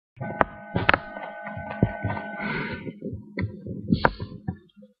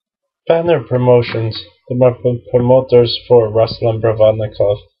Banner Promotions, the promoters for Ruslan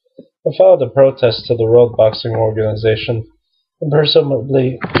Provodnikov, have filed a protest to the World Boxing Organization and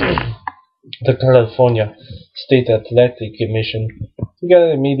presumably the California State Athletic Commission to get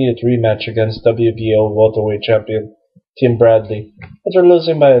an immediate rematch against WBO welterweight champion Tim Bradley after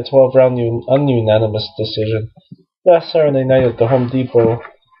losing by a 12-round ununanimous decision last Saturday night at the Home Depot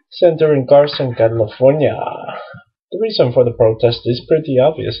Center in Carson, California. The reason for the protest is pretty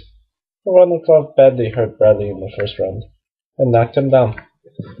obvious. Provodnikov badly hurt Bradley in the first round and knocked him down,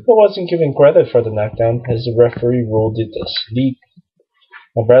 but wasn't given credit for the knockdown as the referee ruled it asleep.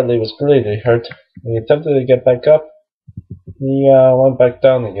 When Bradley was clearly hurt and he attempted to get back up, he went back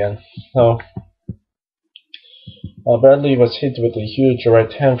down again. Bradley was hit with a huge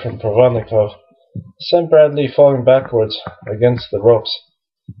right hand from Provodnikov, sent Bradley falling backwards against the ropes.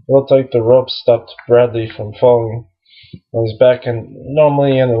 It looked like the ropes stopped Bradley from falling on his back, and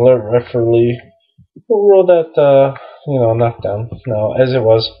normally an alert referee will rule that knockdown. Now, as it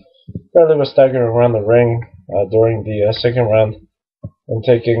was, Bradley was staggering around the ring during the second round and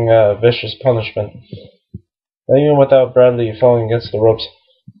taking vicious punishment. Now, even without Bradley falling against the ropes,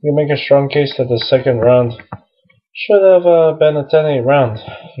 you can make a strong case that the second round should have been a 10-8 round.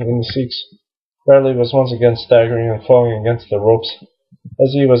 In the six, Bradley was once again staggering and falling against the ropes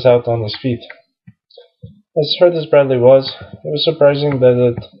as he was out on his feet. As hurt as Bradley was, it was surprising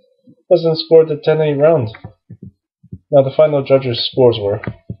that it wasn't scored a 10-8 round. Now the final judges' scores were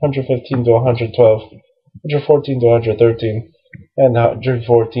 115 to 112, 114 to 113, and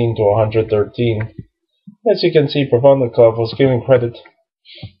 114 to 113. As you can see, Provodnikov was given credit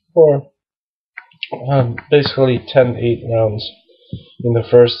for basically 10-8 rounds in the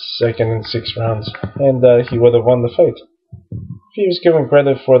first, second, and sixth rounds, and he would have won the fight. If he was given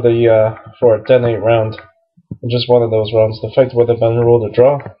credit for a 10-8 round, in just one of those rounds, the fight would have been ruled a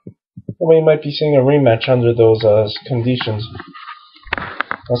draw, and we might be seeing a rematch under those conditions.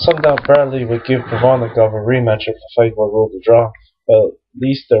 Now, some doubt Bradley would give Provodnikov a rematch if the fight were ruled a draw, but at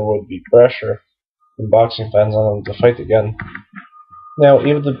least there would be pressure from boxing fans on him to fight again. Now,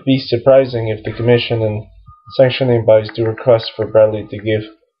 it would be surprising if the commission and sanctioning bodies do request for Bradley to give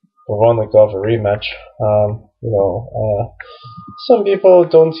Provodnikov a rematch. Some people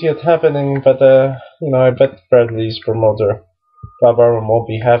don't see it happening, but I bet Bradley's promoter, Bob Arum, won't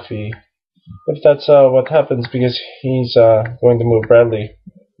be happy if that's what happens, because he's going to move Bradley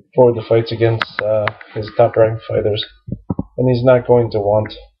forward the fights against his top-ranked fighters, and he's not going to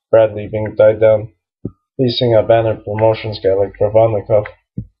want Bradley being tied down, facing a Banner Promotions guy like Provodnikov.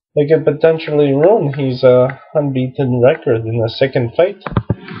 They could potentially ruin his unbeaten record in the second fight.